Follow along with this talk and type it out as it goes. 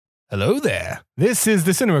Hello there. This is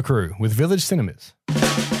the Cinema Crew with Village Cinemas.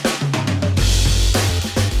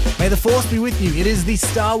 May the Force be with you. It is the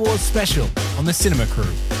Star Wars special on the Cinema Crew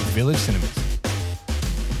with Village Cinemas.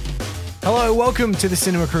 Hello, welcome to the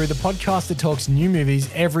Cinema Crew, the podcast that talks new movies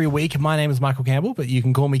every week. My name is Michael Campbell, but you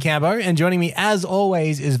can call me Cambo. And joining me, as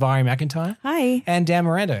always, is Vari McIntyre. Hi. And Dan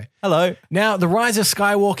Mirando. Hello. Now, The Rise of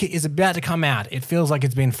Skywalker is about to come out. It feels like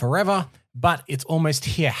it's been forever, but it's almost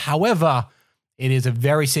here. However, it is a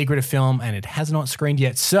very secretive film and it has not screened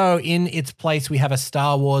yet. So in its place, we have a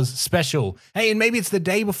Star Wars special. Hey, and maybe it's the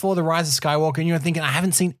day before The Rise of Skywalker and you're thinking, I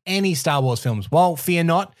haven't seen any Star Wars films. Well, fear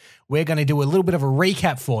not. We're going to do a little bit of a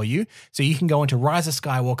recap for you so you can go into Rise of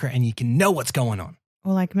Skywalker and you can know what's going on.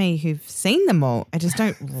 Or like me, who've seen them all. I just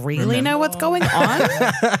don't really know what's going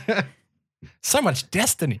on. So much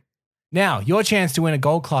destiny. Now, your chance to win a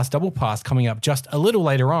gold class double pass coming up just a little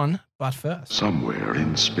later on, but first. Somewhere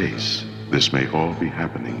in space, this may all be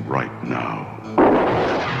happening right now.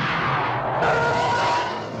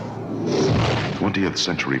 20th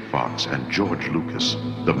Century Fox and George Lucas,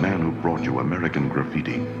 the man who brought you American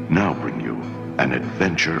Graffiti, now bring you an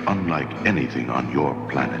adventure unlike anything on your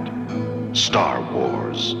planet. Star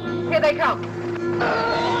Wars. Here they come.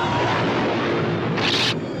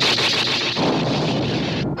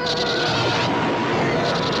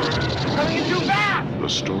 Coming in too fast! The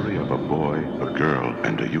story of a boy, a girl,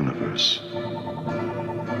 and a universe.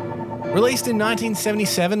 Released in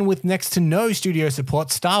 1977 with next to no studio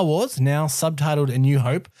support, Star Wars, now subtitled A New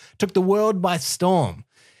Hope, took the world by storm.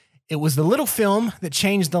 It was the little film that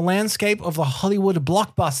changed the landscape of the Hollywood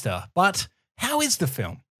blockbuster. But how is the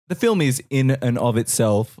film? The film is in and of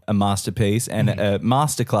itself a masterpiece and a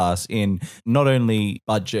masterclass in not only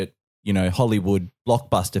budget, Hollywood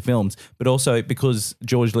blockbuster films, but also because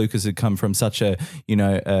George Lucas had come from such a,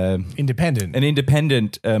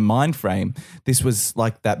 independent mind frame. This was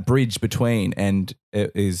like that bridge between, and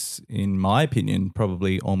it is, in my opinion,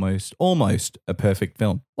 probably almost a perfect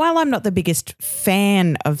film. While I'm not the biggest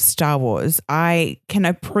fan of Star Wars, I can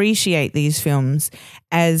appreciate these films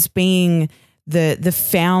as being the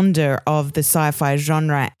founder of the sci-fi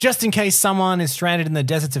genre. Just in case someone is stranded in the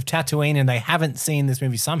deserts of Tatooine and they haven't seen this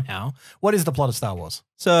movie somehow, what is the plot of Star Wars?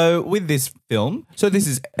 So with this film, this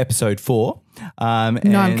is episode 4. No,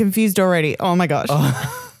 I'm confused already. Oh my gosh.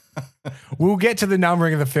 We'll get to the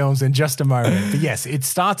numbering of the films in just a moment. But yes, it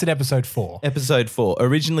starts at episode 4. Episode 4,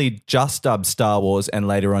 originally just dubbed Star Wars and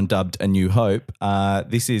later on dubbed A New Hope.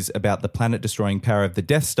 This is about the planet-destroying power of the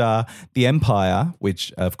Death Star. The Empire,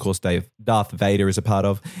 which of course Darth Vader is a part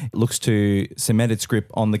of, looks to cement its grip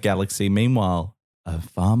on the galaxy. Meanwhile, a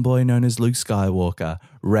farm boy known as Luke Skywalker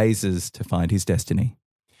races to find his destiny.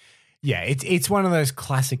 Yeah, it's one of those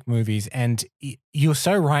classic movies, and you're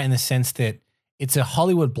so right in the sense that it's a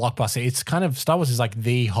Hollywood blockbuster. It's kind of, Star Wars is like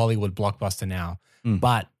the Hollywood blockbuster now,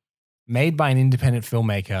 but made by an independent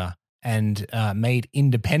filmmaker and made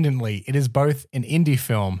independently. It is both an indie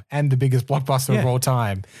film and the biggest blockbuster of all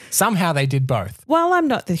time. Somehow they did both. While I'm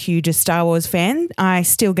not the hugest Star Wars fan, I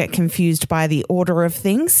still get confused by the order of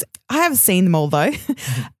things. I have seen them all though,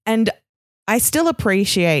 and I still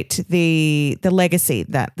appreciate the legacy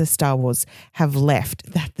that the Star Wars have left.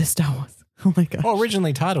 Oh my gosh. Well,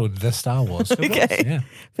 originally titled The Star Wars. Okay. Yeah. I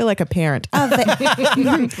feel like a parent. Are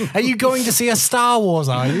you going to see a Star Wars,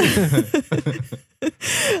 are you?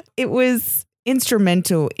 It was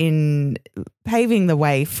instrumental in paving the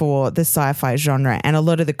way for the sci-fi genre and a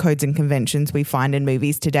lot of the codes and conventions we find in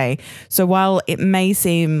movies today. So while it may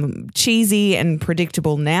seem cheesy and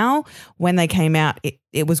predictable now, when they came out,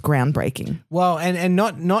 it was groundbreaking. Well, and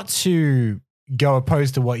not to go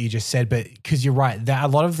opposed to what you just said, but because you're right, that a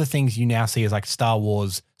lot of the things you now see is like Star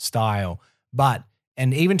Wars style,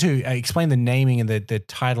 and even to explain the naming and the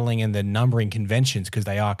titling and the numbering conventions, because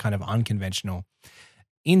they are kind of unconventional.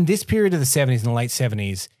 In this period of the 70s and the late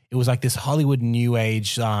 70s, it was like this Hollywood new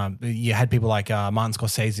age. You had people like Martin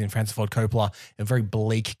Scorsese and Francis Ford Coppola, a very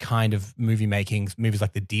bleak kind of movie making, movies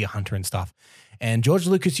like The Deer Hunter and stuff. And George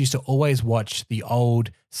Lucas used to always watch the old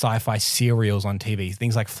sci-fi serials on TV,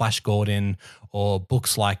 things like Flash Gordon or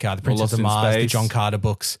books like The Princess of Mars, the John Carter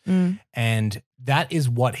books. And that is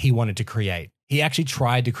what he wanted to create. He actually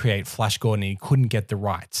tried to create Flash Gordon and he couldn't get the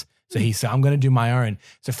rights. So he said, I'm going to do my own.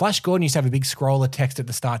 So Flash Gordon used to have a big scroll of text at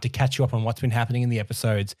the start to catch you up on what's been happening in the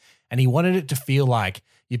episodes. And he wanted it to feel like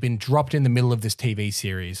you've been dropped in the middle of this TV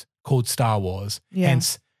series called Star Wars. Yeah.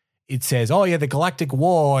 Hence, it says, oh yeah, the Galactic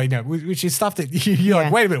War, which is stuff that you're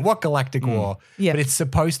like, wait a minute, what Galactic War? Yeah. But it's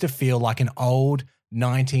supposed to feel like an old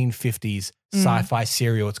 1950s sci-fi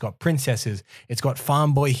serial. It's got princesses, it's got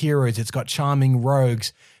farm boy heroes, it's got charming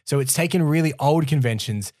rogues. So it's taken really old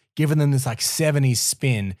conventions, given them this like 70s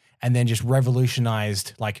spin and then just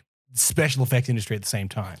revolutionized like special effects industry at the same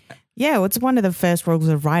time. Yeah, well, it's one of the first rules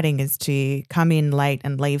of writing is to come in late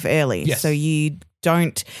and leave early. Yes. So you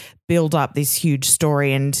don't build up this huge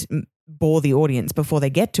story and bore the audience before they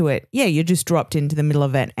get to it. Yeah, you're just dropped into the middle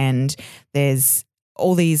of it and there's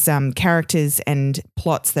all these characters and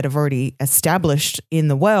plots that have already established in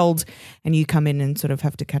the world and you come in and sort of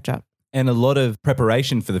have to catch up. And a lot of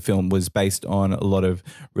preparation for the film was based on a lot of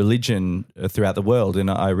religion throughout the world.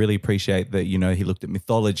 And I really appreciate that, you know, he looked at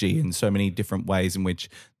mythology and so many different ways in which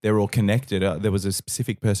they're all connected. There was a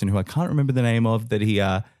specific person who I can't remember the name of that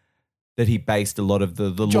he based a lot of the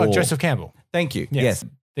lore. Joseph Campbell. Thank you. Yes.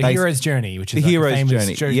 The hero's journey, which is The like hero's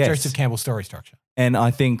famous journey, yes. Joseph Campbell story structure. And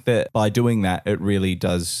I think that by doing that, it really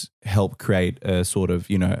does help create a sort of,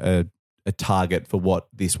 you know, a target for what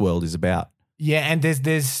this world is about. Yeah, and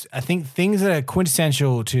there's I think things that are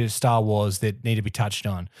quintessential to Star Wars that need to be touched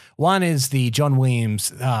on. One is the John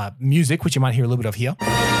Williams music, which you might hear a little bit of here.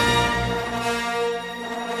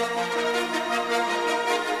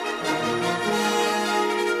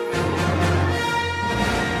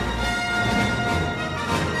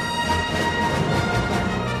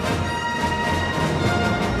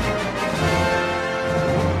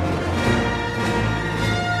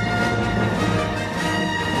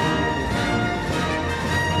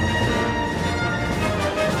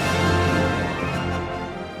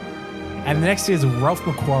 And the next is Ralph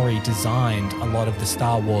McQuarrie designed a lot of the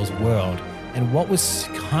Star Wars world. And what was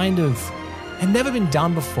kind of had never been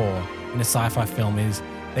done before in a sci-fi film is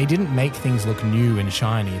they didn't make things look new and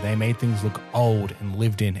shiny. They made things look old and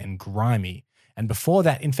lived in and grimy. And before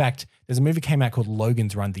that, in fact, there's a movie came out called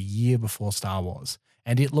Logan's Run the year before Star Wars.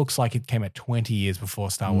 And it looks like it came out 20 years before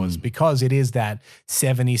Star Wars because it is that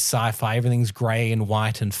 70s sci-fi. Everything's gray and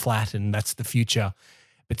white and flat and that's the future.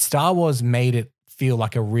 But Star Wars made it feel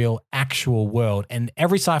like a real actual world. And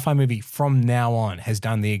every sci-fi movie from now on has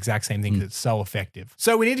done the exact same thing because it's so effective.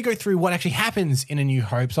 So we need to go through what actually happens in A New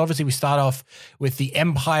Hope. So obviously we start off with the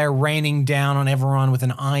Empire raining down on everyone with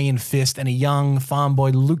an iron fist and a young farm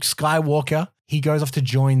boy, Luke Skywalker. He goes off to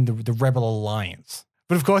join the Rebel Alliance.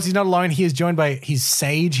 But of course, he's not alone. He is joined by his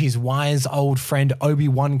sage, his wise old friend,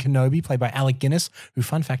 Obi-Wan Kenobi, played by Alec Guinness, who,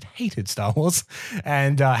 fun fact, hated Star Wars.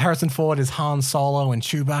 And Harrison Ford is Han Solo and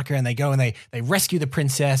Chewbacca, and they go and they rescue the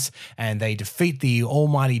princess, and they defeat the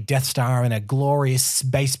almighty Death Star in a glorious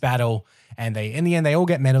space battle. And in the end, they all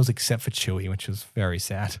get medals except for Chewie, which was very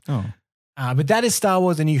sad. Oh. But that is Star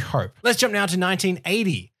Wars A New Hope. Let's jump now to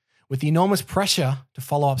 1980. With the enormous pressure to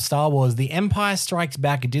follow up Star Wars, The Empire Strikes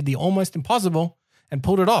Back did the almost impossible and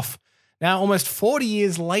pulled it off. Now, almost 40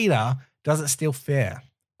 years later, does it still fare?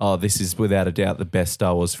 Oh, this is without a doubt the best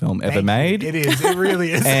Star Wars film ever made. It is. It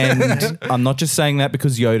really is. And I'm not just saying that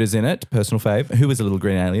because Yoda's in it, personal fave, who is a little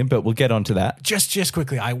green alien, but we'll get onto that. Just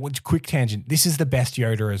quickly, quick tangent. This is the best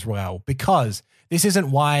Yoda as well because this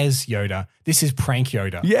isn't wise Yoda. This is prank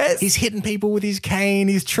Yoda. Yes. He's hitting people with his cane.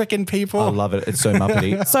 He's tricking people. I love it. It's so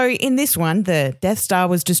Muppety. So in this one, the Death Star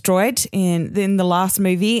was destroyed in the last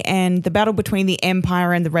movie, and the battle between the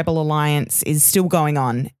Empire and the Rebel Alliance is still going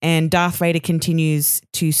on, and Darth Vader continues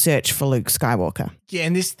to search for Luke Skywalker. Yeah,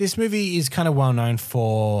 and this movie is kind of well known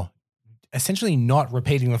for essentially not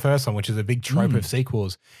repeating the first one, which is a big trope of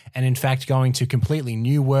sequels, and in fact going to completely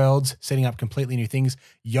new worlds, setting up completely new things.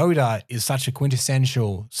 Yoda is such a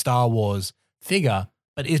quintessential Star Wars figure,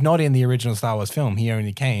 but is not in the original Star Wars film. He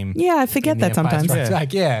only came. Yeah, I forget that sometimes.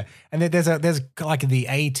 Yeah. And there's like the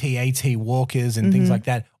AT-AT walkers and things like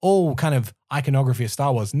that, all kind of iconography of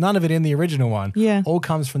Star Wars. None of it in the original one. Yeah. All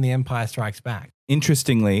comes from The Empire Strikes Back.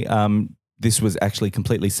 Interestingly, this was actually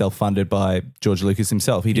completely self-funded by George Lucas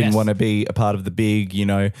himself. He didn't want to be a part of the big,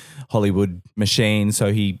 Hollywood machine,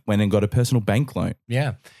 so he went and got a personal bank loan.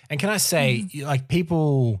 Yeah. And can I say, like,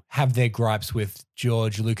 people have their gripes with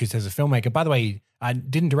George Lucas as a filmmaker. By the way, I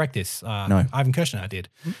didn't direct this. No. Ivan Kershner did.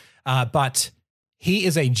 But he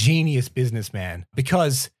is a genius businessman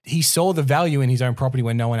because he saw the value in his own property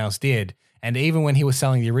when no one else did. And even when he was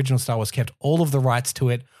selling the original Star Wars, kept all of the rights to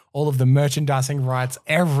it, all of the merchandising rights,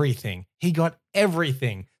 everything. He got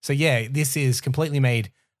everything. So yeah, this is completely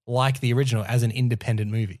made like the original as an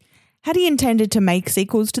independent movie. Had he intended to make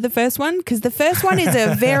sequels to the first one? Because the first one is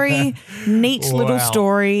a very neat little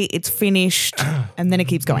story. It's finished and then it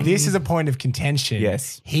keeps going. This is a point of contention.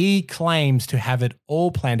 Yes. He claims to have it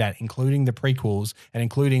all planned out, including the prequels and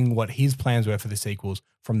including what his plans were for the sequels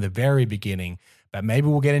from the very beginning. But maybe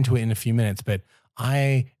we'll get into it in a few minutes, but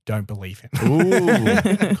I don't believe him.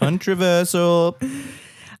 Ooh, controversial.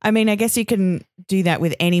 I mean, I guess you can do that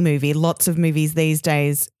with any movie. Lots of movies these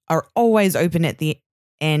days are always open at the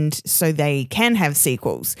And so they can have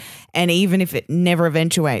sequels, and even if it never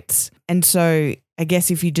eventuates. And so I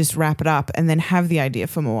guess if you just wrap it up and then have the idea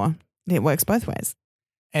for more, it works both ways.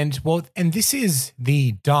 And this is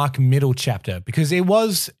the dark middle chapter, because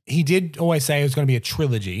he did always say it was going to be a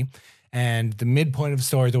trilogy, and the midpoint of the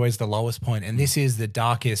story is always the lowest point. And this is the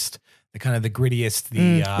darkest, the kind of the grittiest.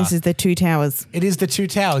 This is the Two Towers. It is the Two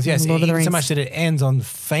Towers, yes. Lord of the Even so Rings. much that it ends on the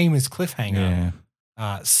famous cliffhanger. Yeah.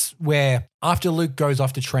 Where after Luke goes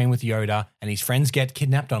off to train with Yoda and his friends get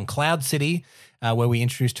kidnapped on Cloud City, where we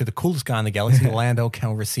introduced to the coolest guy in the galaxy, Lando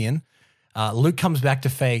Calrissian, Luke comes back to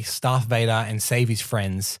face Darth Vader and save his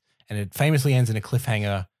friends, and it famously ends in a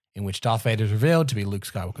cliffhanger in which Darth Vader is revealed to be Luke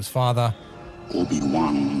Skywalker's father.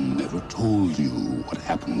 Obi-Wan never told you what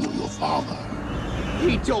happened to your father.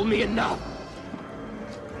 He told me enough.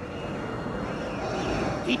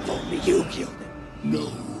 He told me you killed him.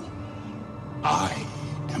 No. I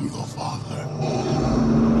am your father. No.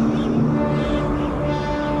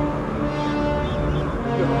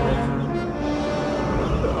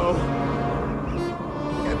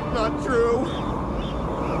 It's not true.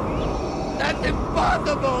 That's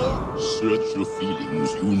impossible. Search your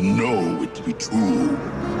feelings. You know it to be true.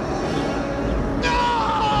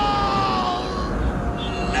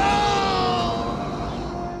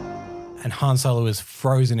 And Han Solo is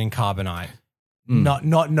frozen in carbonite, not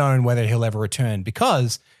knowing whether he'll ever return,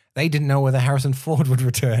 because they didn't know whether Harrison Ford would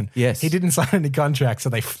return. Yes. He didn't sign any contract, so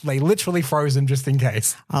they literally froze him just in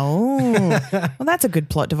case. Oh, well, that's a good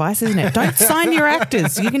plot device, isn't it? Don't sign your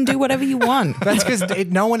actors. You can do whatever you want. That's because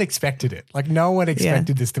no one expected it. Like, no one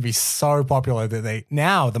expected this to be so popular that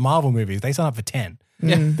now the Marvel movies, they sign up for 10.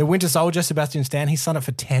 Yeah. The Winter Soldier, Sebastian Stan, he signed up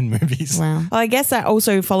for 10 movies. Wow. Well, I guess that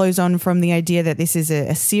also follows on from the idea that this is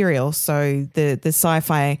a serial, so the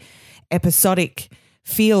sci-fi episodic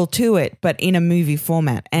feel to it, but in a movie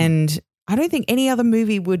format. And I don't think any other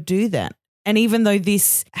movie would do that. And even though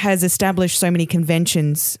this has established so many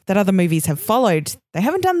conventions that other movies have followed, they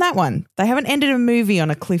haven't done that one. They haven't ended a movie on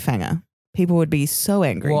a cliffhanger. People would be so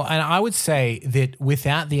angry. Well, and I would say that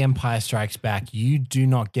without The Empire Strikes Back, you do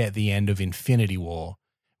not get the end of Infinity War,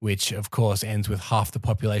 which, of course, ends with half the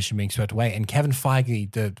population being swept away. And Kevin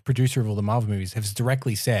Feige, the producer of all the Marvel movies, has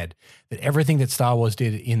directly said that everything that Star Wars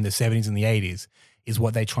did in the 70s and the 80s is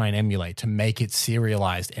what they try and emulate to make it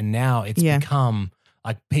serialized. And now it's become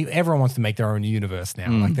like everyone wants to make their own universe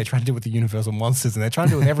now. Like they try to do it with the Universal Monsters, and they're trying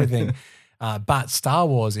to do it with everything. But Star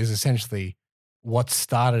Wars is essentially what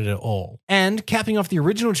started it all. And capping off the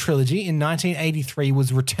original trilogy in 1983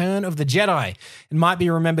 was Return of the Jedi. It might be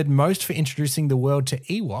remembered most for introducing the world to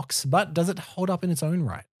Ewoks, but does it hold up in its own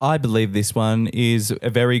right? I believe this one is a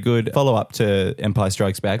very good follow-up to Empire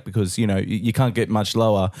Strikes Back, because, you know, you can't get much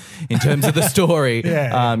lower in terms of the story.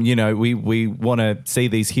 You know, we want to see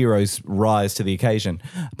these heroes rise to the occasion,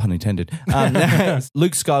 pun intended.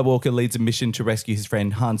 Luke Skywalker leads a mission to rescue his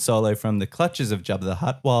friend Han Solo from the clutches of Jabba the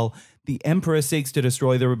Hutt, while the Emperor seeks to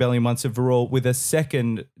destroy the rebellion once and for all with a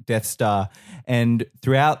second Death Star. And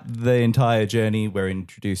throughout the entire journey, we're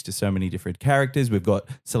introduced to so many different characters. We've got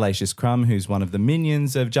Salacious Crumb, who's one of the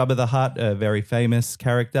minions of Jabba the Hutt, a very famous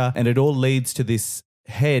character. And it all leads to this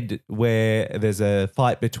head where there's a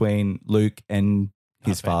fight between Luke and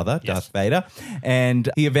his father, Darth Vader. And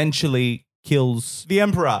he eventually kills the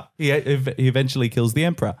Emperor. He eventually kills the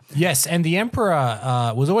Emperor. Yes, and the Emperor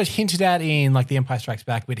was always hinted at in like The Empire Strikes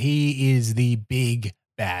Back, but he is the big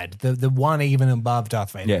bad, the one even above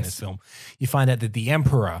Darth Vader in this film. You find out that the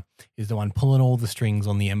Emperor is the one pulling all the strings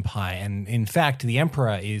on the Empire, and in fact, the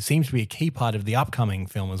Emperor seems to be a key part of the upcoming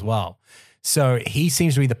film as well. So he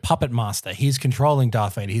seems to be the puppet master. He's controlling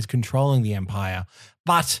Darth Vader. He's controlling the Empire,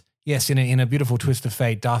 but yes, in a beautiful twist of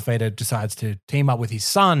fate, Darth Vader decides to team up with his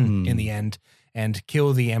son in the end and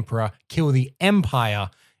kill the Emperor, kill the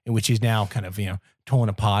Empire, which is now kind of, torn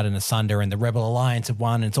apart and asunder, and the Rebel Alliance have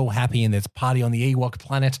won, and it's all happy, and there's a party on the Ewok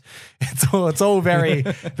planet. It's all very,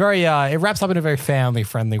 very, it wraps up in a very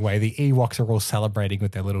family-friendly way. The Ewoks are all celebrating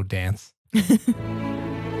with their little dance.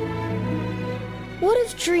 What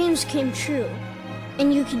if dreams came true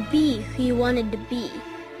and you could be who you wanted to be?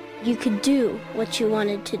 You could do what you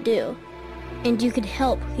wanted to do, and you could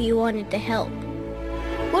help who you wanted to help.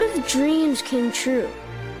 What if dreams came true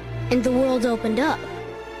and the world opened up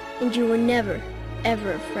and you were never,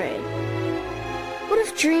 ever afraid? What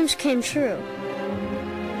if dreams came true?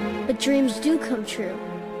 But dreams do come true,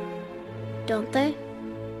 don't they?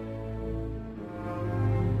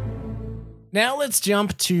 Now let's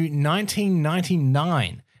jump to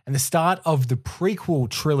 1999 and the start of the prequel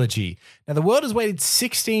trilogy. Now, the world has waited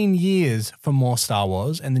 16 years for more Star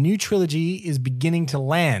Wars, and the new trilogy is beginning to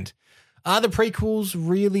land. Are the prequels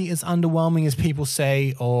really as underwhelming as people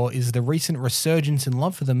say, or is the recent resurgence in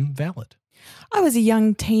love for them valid? I was a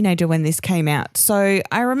young teenager when this came out, so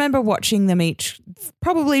I remember watching them each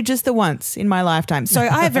probably just the once in my lifetime. So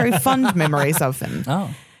I have very fond memories of them.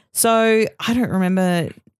 Oh. So I don't remember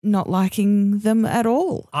not liking them at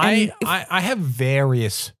all. I have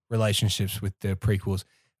various relationships with the prequels.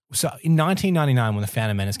 So in 1999, when The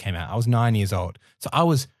Phantom Menace came out, I was 9 years old. So I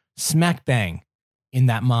was smack bang in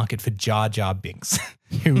that market for Jar Jar Binks,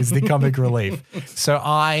 who was the comic relief. So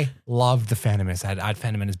I loved The Phantom Menace. I had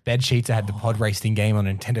Phantom Menace bed sheets. I had the pod racing game on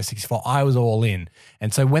Nintendo 64. I was all in.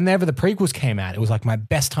 And so whenever the prequels came out, it was like my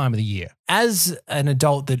best time of the year. As an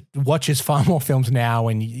adult that watches far more films now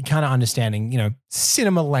and you kind of understanding,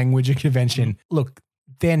 cinema language and convention, look,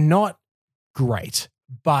 they're not great.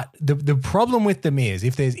 But the problem with them is,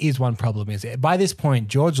 one problem, is by this point,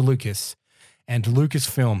 George Lucas and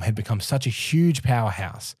Lucasfilm had become such a huge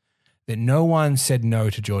powerhouse that no one said no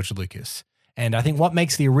to George Lucas. And I think what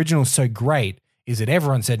makes the original so great is that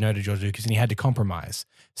everyone said no to George Lucas and he had to compromise.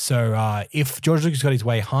 So if George Lucas got his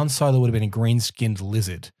way, Han Solo would have been a green-skinned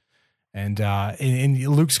lizard. And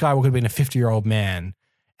Luke Skywalker would have been a 50-year-old man.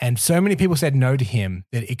 And so many people said no to him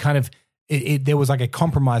that it kind of there was like a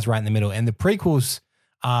compromise right in the middle. And the prequels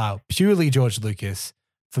are purely George Lucas,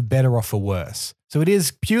 for better or for worse. So it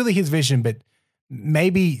is purely his vision, but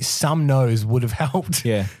maybe some no's would have helped.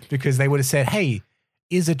 Yeah. Because they would have said, hey,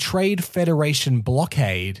 is a Trade Federation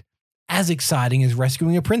blockade as exciting as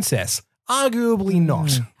rescuing a princess? Arguably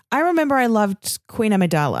not. I remember I loved Queen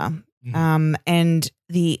Amidala and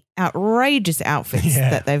the outrageous outfits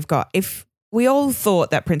that they've got. If we all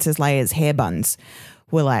thought that Princess Leia's hair buns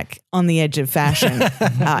were like on the edge of fashion in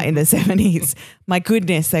the 70s. My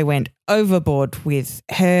goodness, they went overboard with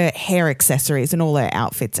her hair accessories and all her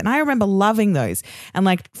outfits. And I remember loving those. And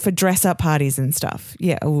like for dress up parties and stuff,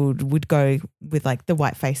 I would go with like the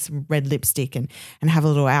white face and red lipstick and have a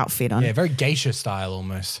little outfit on. Yeah, very geisha style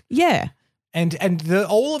almost. Yeah. And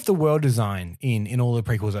all of the world design in all the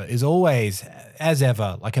prequels is always, as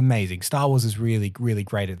ever, like amazing. Star Wars is really, really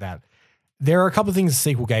great at that. There are a couple of things the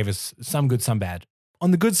sequel gave us, some good, some bad. On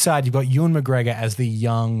the good side, you've got Ewan McGregor as the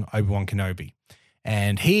young Obi-Wan Kenobi.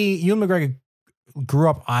 And Ewan McGregor grew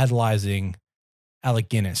up idolizing Alec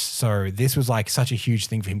Guinness. So this was like such a huge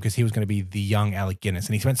thing for him because he was going to be the young Alec Guinness.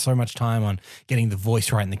 And he spent so much time on getting the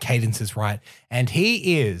voice right and the cadences right. And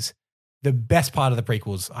he is the best part of the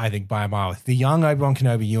prequels, I think, by a mile. The young Obi-Wan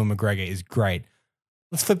Kenobi, Ewan McGregor, is great.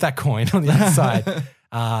 Let's flip that coin on the other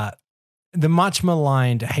side. The much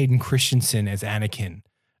maligned Hayden Christensen as Anakin.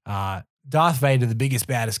 Darth Vader, the biggest,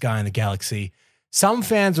 baddest guy in the galaxy. Some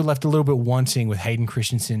fans were left a little bit wanting with Hayden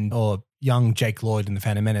Christensen or young Jake Lloyd in The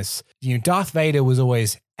Phantom Menace. Darth Vader was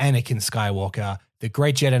always Anakin Skywalker, the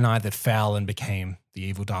great Jedi Knight that fell and became the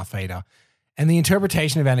evil Darth Vader. And the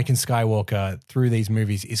interpretation of Anakin Skywalker through these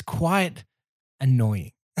movies is quite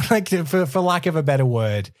annoying. Like, for lack of a better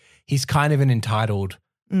word, he's kind of an entitled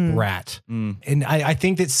brat. And I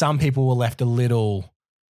think that some people were left a little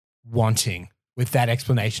wanting with that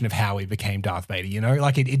explanation of how he became Darth Vader,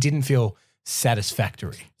 like it didn't feel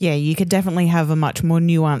satisfactory. Yeah, you could definitely have a much more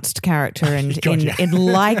nuanced character and in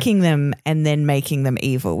liking them and then making them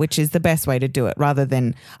evil, which is the best way to do it rather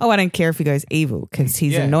than, I don't care if he goes evil because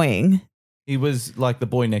he's annoying. He was like the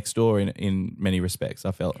boy next door in many respects,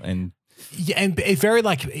 I felt. And it's very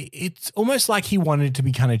like, it's almost like he wanted to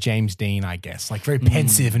be kind of James Dean, I guess, like very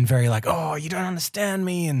pensive and very like, oh, you don't understand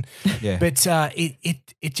me. And but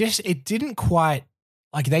it didn't quite,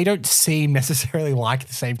 like, they don't seem necessarily like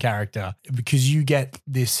the same character because you get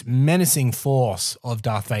this menacing force of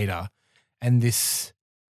Darth Vader and this,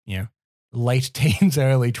 late teens,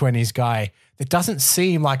 early 20s guy that doesn't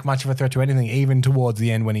seem like much of a threat to anything, even towards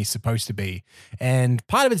the end when he's supposed to be. And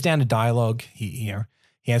part of it's down to dialogue. He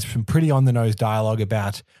has some pretty on-the-nose dialogue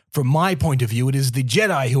about, from my point of view, it is the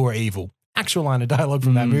Jedi who are evil. Actual line of dialogue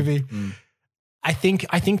from that movie. I think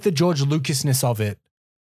the George Lucasness of it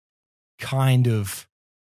kind of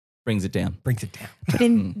brings it down. But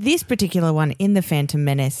in this particular one, in The Phantom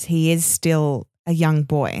Menace, he is still a young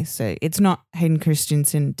boy. So it's not Hayden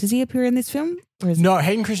Christensen. Does he appear in this film? No,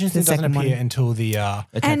 Hayden Christensen doesn't appear until the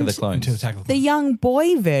Attack of the Clones. The young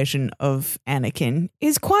boy version of Anakin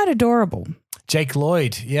is quite adorable. Jake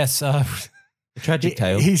Lloyd, yes. A tragic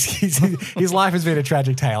tale. His life has been a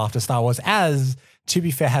tragic tale after Star Wars, as, to be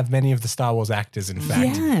fair, have many of the Star Wars actors, in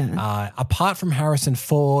fact. Yeah. Apart from Harrison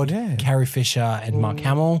Ford, Carrie Fisher, and Mark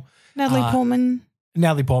Hamill.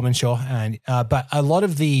 Natalie Portman, sure. And but a lot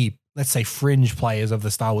of the, let's say, fringe players of the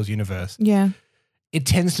Star Wars universe, it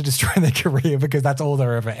tends to destroy their career because that's all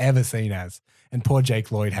they're ever seen as. And poor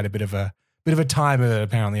Jake Lloyd had a bit of a bit of a timer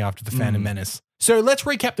apparently after the Phantom Menace. So let's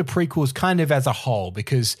recap the prequels kind of as a whole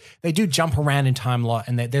because they do jump around in time a lot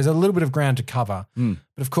and there's a little bit of ground to cover. But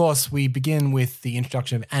of course, we begin with the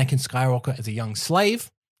introduction of Anakin Skywalker as a young slave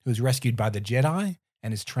who is rescued by the Jedi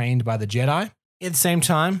and is trained by the Jedi. At the same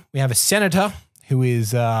time, we have a senator who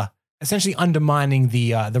is essentially undermining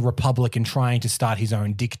the Republic and trying to start his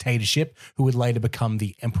own dictatorship, who would later become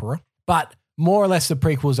the Emperor. But more or less, the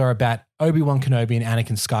prequels are about Obi-Wan Kenobi and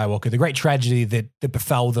Anakin Skywalker, the great tragedy that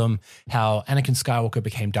befell them, how Anakin Skywalker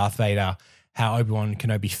became Darth Vader, how Obi-Wan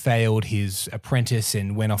Kenobi failed his apprentice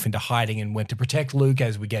and went off into hiding and went to protect Luke,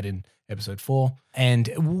 as we get in episode 4. And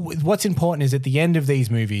what's important is at the end of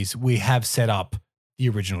these movies, we have set up the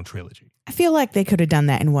original trilogy. I feel like they could have done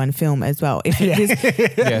that in one film as well.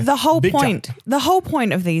 The whole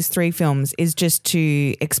point of these 3 films is just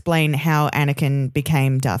to explain how Anakin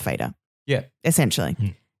became Darth Vader. Yeah.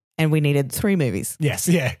 Essentially. And we needed 3 movies. Yes,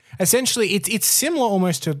 yeah. Essentially, it's similar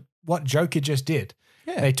almost to what Joker just did.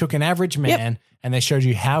 Yeah. They took an average man and they showed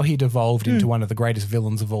you how he devolved into one of the greatest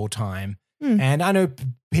villains of all time. And I know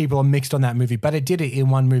people are mixed on that movie, but it did it in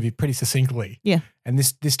one movie pretty succinctly. Yeah. And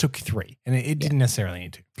this took 3, and it didn't necessarily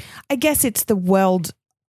need to. I guess it's the world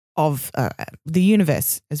of the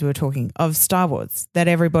universe, as we were talking, of Star Wars that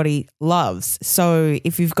everybody loves. So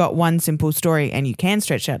if you've got one simple story and you can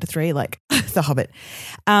stretch out to 3, like The Hobbit,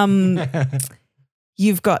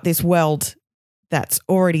 you've got this world that's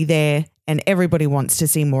already there and everybody wants to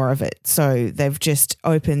see more of it. So they've just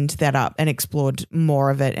opened that up and explored more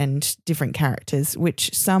of it and different characters,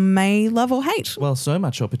 which some may love or hate. Well, so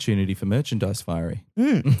much opportunity for merchandise, Fiery.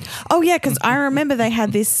 Oh, yeah, because I remember they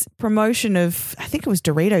had this promotion of, I think it was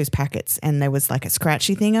Doritos packets, and there was like a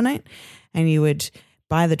scratchy thing on it, and you would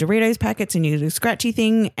buy the Doritos packets and you do a scratchy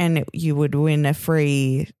thing and you would win a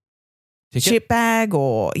free chip bag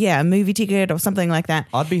or, a movie ticket or something like that.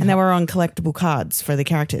 And they were on collectible cards for the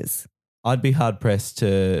characters. I'd be hard-pressed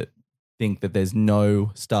to think that there's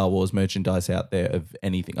no Star Wars merchandise out there of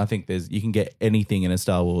anything. I think you can get anything in a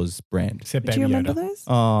Star Wars brand. Except Do Baby you remember Yoda. those?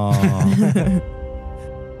 Oh.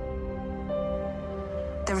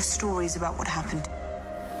 There are stories about what happened.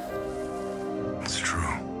 It's true.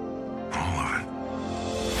 All of it.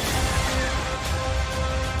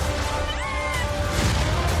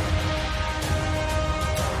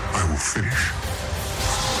 I will finish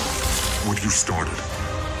what you started.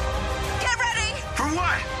 Get ready! For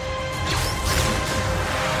what?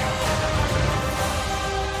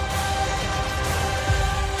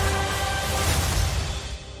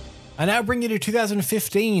 I now bring you to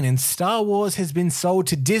 2015, and Star Wars has been sold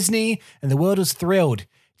to Disney, and the world is thrilled.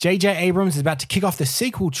 J.J. Abrams is about to kick off the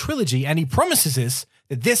sequel trilogy, and he promises us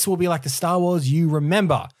that this will be like the Star Wars you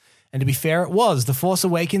remember. And to be fair, it was. The Force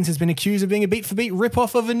Awakens has been accused of being a beat-for-beat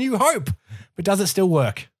rip-off of A New Hope. But does it still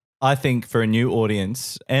work? I think for a new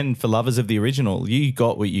audience and for lovers of the original, you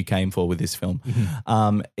got what you came for with this film.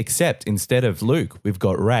 Except instead of Luke, we've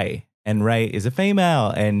got Rey. And Rey is a female,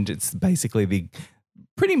 and it's basically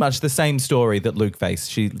pretty much the same story that Luke faced.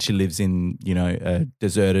 She lives in, a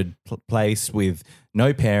deserted place with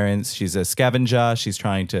no parents. She's a scavenger. She's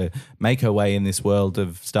trying to make her way in this world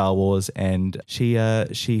of Star Wars, and she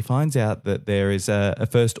finds out that there is a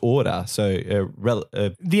First Order. So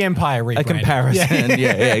the Empire rebrand. A comparison.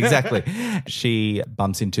 Yeah, exactly. She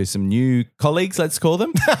bumps into some new colleagues, let's call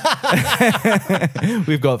them.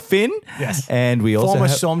 We've got Finn. Yes. And we also former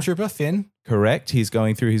have Stormtrooper, Finn. Correct. He's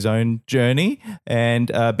going through his own journey. And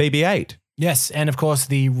BB-8. Yes, and of course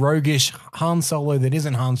the roguish Han Solo that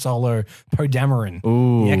isn't Han Solo, Poe Dameron,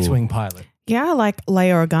 the X-Wing pilot. Yeah, like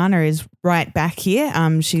Leia Organa is right back here.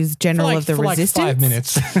 She's general of the Resistance. Like 5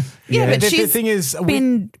 minutes. But the she's thing is,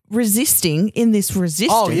 been resisting in this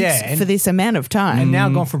Resistance for this amount of time. And now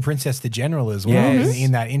gone from Princess to General as well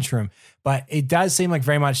in that interim. But it does seem like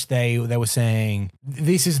very much they were saying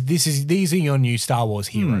these are your new Star Wars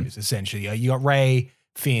heroes essentially. You got Rey,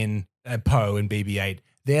 Finn, Poe, and BB-8.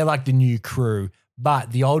 They're like the new crew,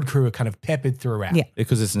 but the old crew are kind of peppered throughout. Yeah,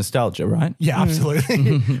 because it's nostalgia, right? Yeah,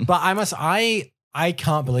 absolutely. But I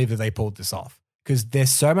can't believe that they pulled this off because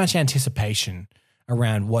there's so much anticipation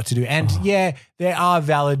around what to do. And there are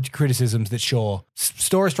valid criticisms that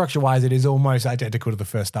story structure wise, it is almost identical to the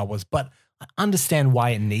first Star Wars, but I understand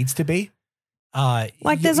why it needs to be.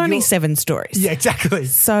 There's only 7 stories. Yeah, exactly.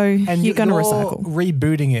 So you're going to recycle.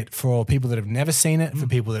 Rebooting it for people that have never seen it, for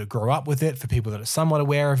people that grew up with it, for people that are somewhat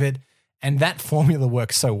aware of it. And that formula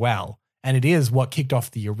works so well. And it is what kicked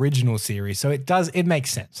off the original series. So it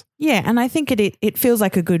makes sense. Yeah, and I think it feels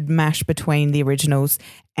like a good mash between the originals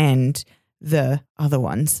and the other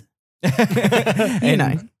ones.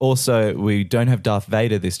 Also, we don't have Darth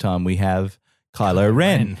Vader this time. We have Kylo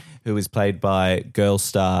Ren. who is played by girl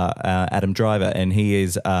star Adam Driver, and he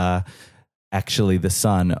is actually the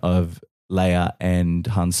son of Leia and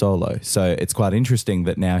Han Solo. So it's quite interesting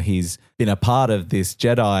that now he's been a part of this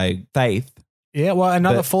Jedi faith. Yeah, well,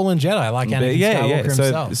 another fallen Jedi like Anakin Skywalker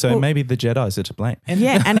himself. So maybe the Jedis are to blame.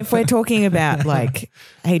 And if we're talking about like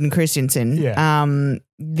Hayden Christensen,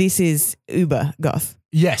 this is uber goth.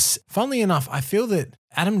 Yes. Funnily enough, I feel that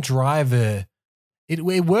Adam Driver, it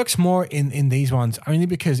works more in these ones only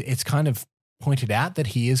because it's kind of pointed out that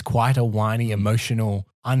he is quite a whiny, emotional,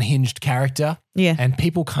 unhinged character. Yeah. And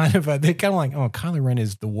people they're kind of like, oh, Kylo Ren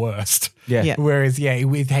is the worst. Yeah. Whereas,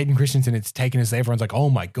 with Hayden Christensen, it's taken us, everyone's like,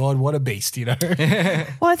 oh my God, what a beast, you know?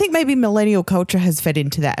 Well, I think maybe millennial culture has fed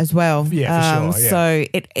into that as well. Yeah, for sure. Yeah. So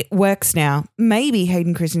it works now. Maybe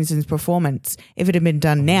Hayden Christensen's performance, if it had been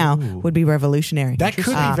done now, would be revolutionary. That could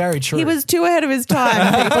be very true. He was too ahead of his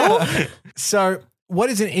time, people. So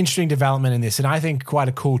what is an interesting development in this, and I think quite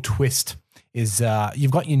a cool twist, is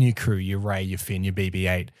you've got your new crew, your Rey, your Finn, your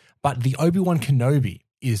BB-8, but the Obi-Wan Kenobi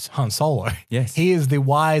is Han Solo. Yes. He is the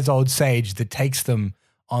wise old sage that takes them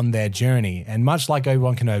on their journey. And much like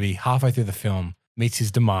Obi-Wan Kenobi, halfway through the film, meets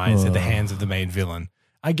his demise at the hands of the main villain.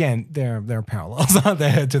 Again, there are parallels, aren't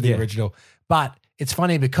there, to the original. But it's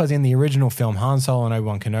funny because in the original film, Han Solo and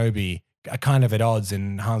Obi-Wan Kenobi are kind of at odds,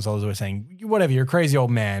 and Han Solo's always saying, whatever, you're a crazy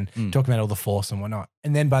old man, talking about all the Force and whatnot.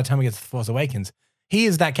 And then by the time he gets to The Force Awakens, he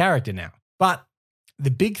is that character now. But the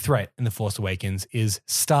big threat in The Force Awakens is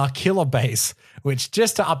Starkiller Base, which,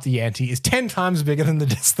 just to up the ante, is 10 times bigger than the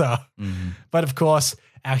Death Star. Mm-hmm. But of course,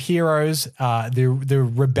 our heroes,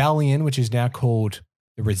 the rebellion, which is now called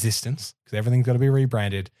the Resistance, because everything's got to be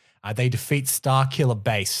rebranded, they defeat Starkiller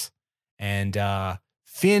Base. And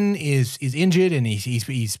Finn is injured and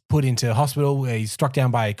he's put into hospital. He's struck down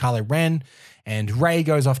by Kylo Ren. And Rey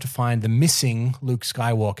goes off to find the missing Luke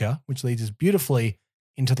Skywalker, which leads us beautifully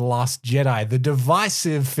into The Last Jedi, the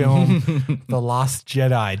divisive film The Last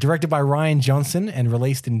Jedi, directed by Rian Johnson and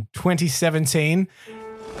released in 2017.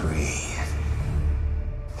 Breathe.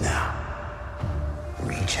 Now,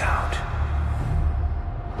 reach out.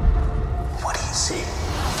 What do you see?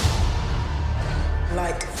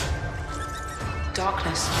 Light.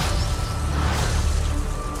 Darkness.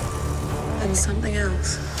 And something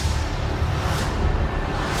else.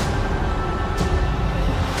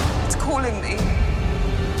 It's calling me.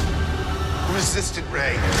 Resistant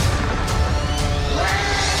ray.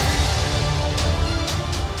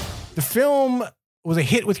 The film was a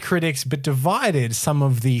hit with critics, but divided some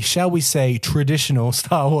of the, shall we say, traditional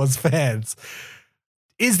Star Wars fans.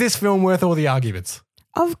 Is this film worth all the arguments?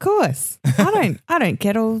 Of course. I don't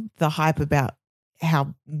get all the hype about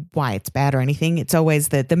why it's bad or anything. It's always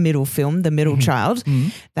the middle film, the middle child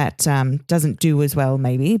that doesn't do as well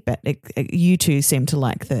maybe, but you two seem to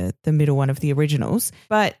like the middle one of the originals.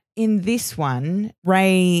 But in this one,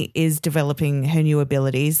 Rey is developing her new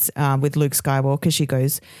abilities with Luke Skywalker. She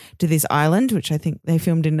goes to this island, which I think they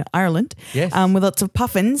filmed in Ireland, yes, with lots of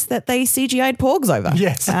puffins that they CGI'd porgs over.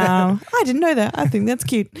 Yes. I didn't know that. I think that's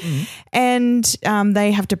cute. And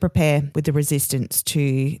they have to prepare with the Resistance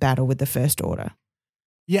to battle with the First Order.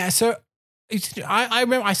 Yeah, so I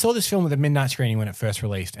remember I saw this film at the midnight screening when it first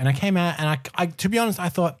released, and I came out and I to be honest, I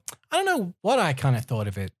thought, I don't know what I kind of thought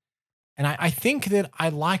of it. And I think that I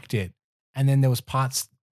liked it, and then there was parts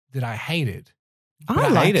that I hated. I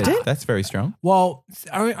liked it. That's very strong. Well,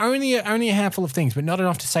 only a handful of things, but not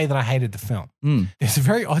enough to say that I hated the film. There's a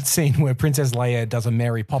very odd scene where Princess Leia does a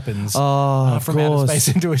Mary Poppins from outer space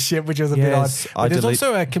into a ship, which was a bit odd. But there's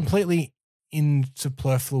also a completely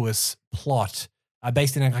superfluous plot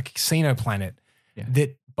based in a casino planet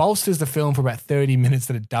that bolsters the film for about 30 minutes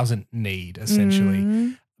that it doesn't need,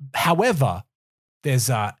 essentially. However,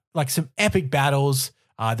 there's like some epic battles.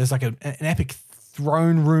 There's like an epic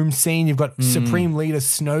throne room scene. You've got Supreme Leader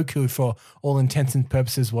Snoke, who for all intents and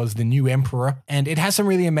purposes was the new emperor. And it has some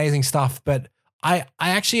really amazing stuff, but I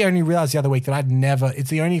actually only realized the other week that it's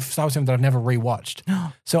the only Star Wars film that I've never rewatched.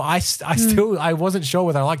 So I wasn't sure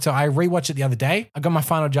whether I liked it. So I rewatched it the other day. I got my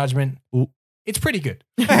final judgment. It's pretty good.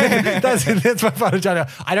 That's my final judgment.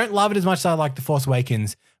 I don't love it as much as I like The Force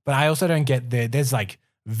Awakens, but I also don't get there's like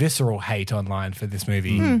visceral hate online for this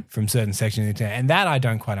movie from certain sections of the internet, and that I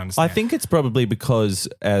don't quite understand. I think it's probably because,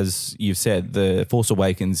 as you've said, The Force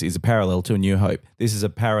Awakens is a parallel to A New Hope. This is a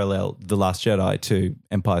parallel, The Last Jedi, to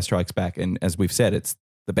Empire Strikes Back, and as we've said, it's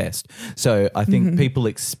the best. So I think people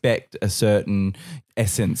expect a certain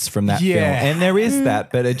essence from that film. And there is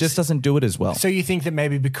that, but it just doesn't do it as well. So you think that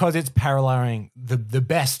maybe because it's paralleling the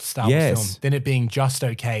best Star Wars film, then it being just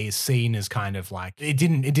okay is seen as kind of like it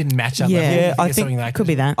didn't match up. Yeah, I think something like could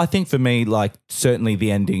be that. I think for me, like certainly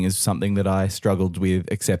the ending is something that I struggled with.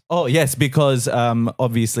 Except, because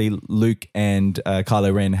obviously Luke and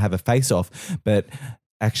Kylo Ren have a face-off, but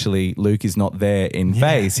actually Luke is not there in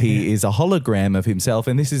face. He is a hologram of himself,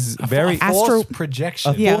 and this is very astral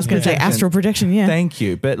projection. I was going to say astral projection. Yeah, Thank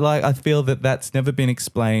you, but like I feel that that's never been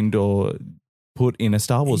explained or put in a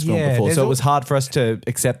Star Wars film before, so it was hard for us to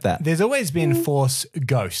accept that. There's always been Force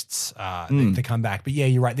ghosts that come back, but yeah,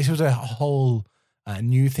 you're right. This was a whole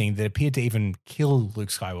new thing that appeared to even kill Luke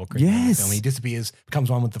Skywalker. In the film. He disappears,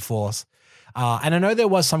 becomes one with the Force, and I know there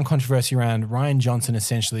was some controversy around Rian Johnson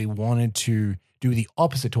essentially wanted to do the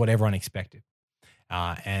opposite to what everyone expected.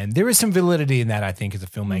 And there is some validity in that, I think, as a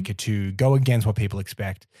filmmaker to go against what people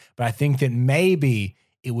expect. But I think that maybe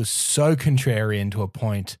it was so contrarian to a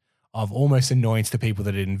point of almost annoyance to people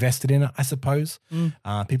that had invested in it, I suppose. People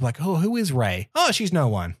are like, oh, who is Rey? Oh, she's no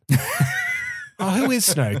one. Oh, who is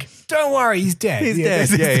Snoke? Don't worry, he's dead. He's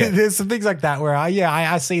dead. There's some things like that where,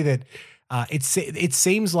 I see that it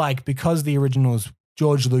seems like because the originals,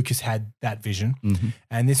 George Lucas had that vision.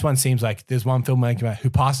 And this one seems like there's one filmmaker who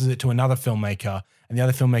passes it to another filmmaker, and the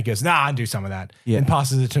other filmmaker goes, nah, I'll do some of that. And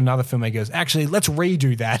passes it to another filmmaker, goes, actually, let's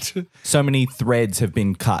redo that. So many threads have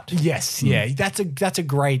been cut. Yes, that's a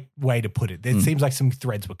great way to put it. It seems like some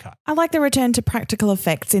threads were cut. I like the return to practical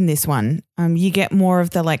effects in this one. You get more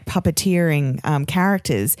of the like puppeteering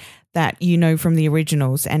characters that you know from the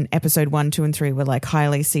originals, and episode 1, 2, and 3 were like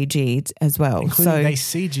highly CG'd as well. Including they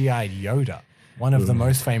CGI'd Yoda, one of the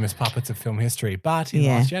most famous puppets of film history. But in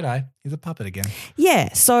Last Jedi, he's a puppet again.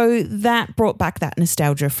 Yeah, so that brought back that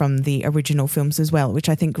nostalgia from the original films as well, which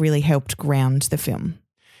I think really helped ground the film.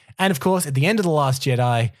 And of course, at the end of The Last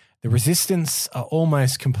Jedi, the Resistance are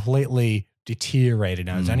almost completely deteriorated.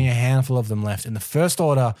 Now, there's only a handful of them left, and the First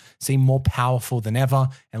Order seem more powerful than ever,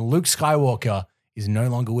 and Luke Skywalker is no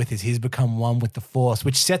longer with us. He's become one with the Force,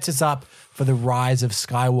 which sets us up for the rise of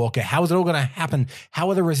Skywalker. How is it all going to happen? How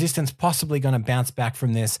are the Resistance possibly going to bounce back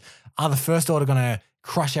from this? Are the First Order going to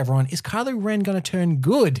crush everyone? Is Kylo Ren going to turn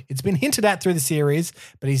good? It's been hinted at through the series,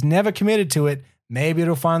 but he's never committed to it. Maybe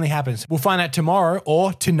it'll finally happen. We'll find out tomorrow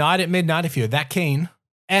or tonight at midnight if you're that keen.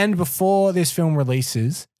 And before this film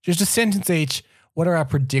releases, just a sentence each, what are our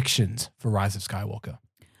predictions for Rise of Skywalker?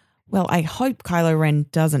 Well, I hope Kylo Ren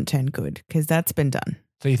doesn't turn good, because that's been done.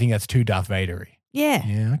 So you think that's too Darth Vader-y? Yeah.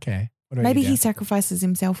 Yeah, okay. Maybe he sacrifices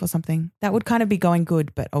himself or something. That would kind of be going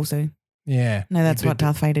good, but also... Yeah. No, that's what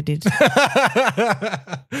Darth Vader did.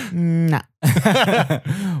 Nah.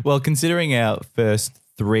 Well, considering our first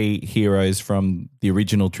 3 heroes from the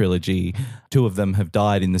original trilogy, 2 of them have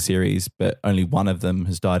died in the series, but only one of them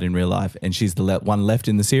has died in real life, and she's the one left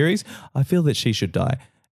in the series, I feel that she should die.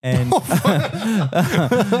 And it's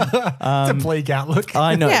a bleak outlook.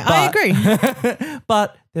 I know. Yeah, I agree.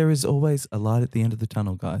 But there is always a light at the end of the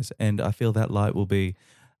tunnel, guys. And I feel that light will be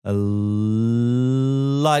a lightsaber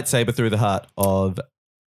through the heart of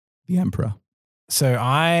the Emperor. So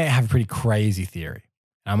I have a pretty crazy theory.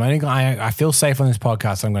 I feel safe on this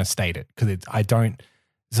podcast, so I'm going to state it because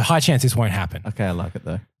there's a high chance this won't happen. Okay, I like it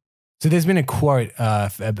though. So there's been a quote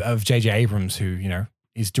of J.J. Abrams, who,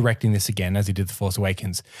 is directing this again as he did The Force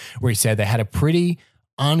Awakens, where he said they had a pretty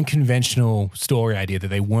unconventional story idea that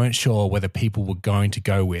they weren't sure whether people were going to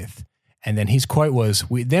go with. And then his quote was,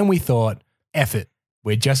 then we thought, F it,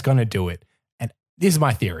 we're just going to do it. And this is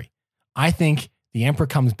my theory. I think the Emperor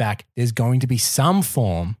comes back, there's going to be some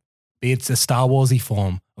form, be it a Star Wars-y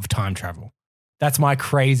form of time travel. That's my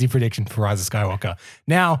crazy prediction for Rise of Skywalker.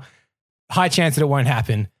 Now, high chance that it won't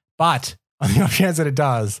happen, but on the off chance that it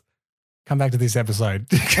does, come back to this episode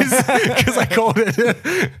because I called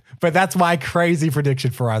it. But that's my crazy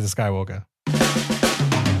prediction for Rise of Skywalker.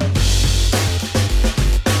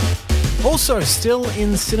 Also, still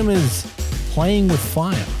in cinemas, Playing with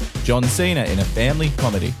Fire. John Cena in a family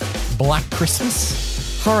comedy. Black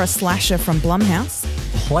Christmas. Horror slasher from Blumhouse.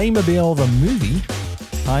 Playmobil the movie.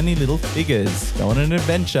 Tiny little figures go on an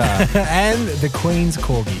adventure. And The Queen's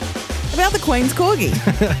Corgi. About the Queen's Corgi.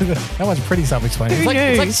 That one's pretty self-explanatory.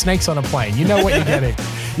 It's like snakes on a plane. You know what you're getting.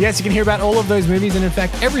 Yes, you can hear about all of those movies and, in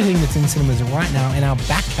fact, everything that's in cinemas right now in our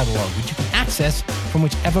back catalogue, which you can access from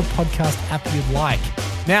whichever podcast app you'd like.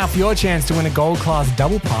 Now, for your chance to win a Gold Class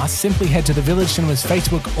Double Pass, simply head to the Village Cinemas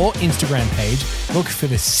Facebook or Instagram page, look for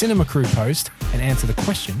the Cinema Crew post, and answer the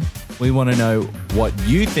question. We want to know what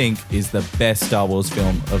you think is the best Star Wars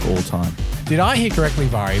film of all time. Did I hear correctly,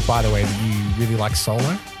 Vari, by the way, that you really like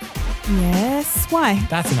Solo. Yes. Why?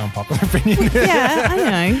 That's an unpopular opinion. Yeah,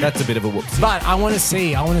 I know. That's a bit of a whoopsie. But I want to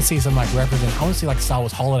see some like I want to see like Star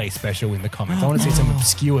Wars Holiday Special in the comments. I want to see some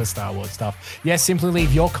obscure Star Wars stuff. Yes, simply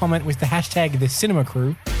leave your comment with the hashtag The Cinema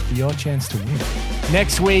Crew for your chance to win.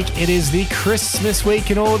 Next week, it is the Christmas week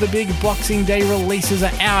and all the big Boxing Day releases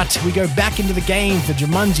are out. We go back into the game for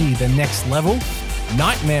Jumanji, The Next Level,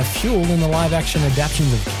 Nightmare Fuel in the live-action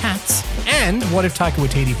adaptations of Cats, and What If Taika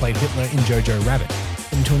Waititi played Hitler in Jojo Rabbit.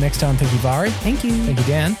 Until next time, thank you, Vari. Thank you. Thank you,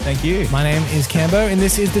 Dan. Thank you. My name is Cambo, and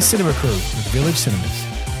this is The Cinema Crew with Village Cinemas.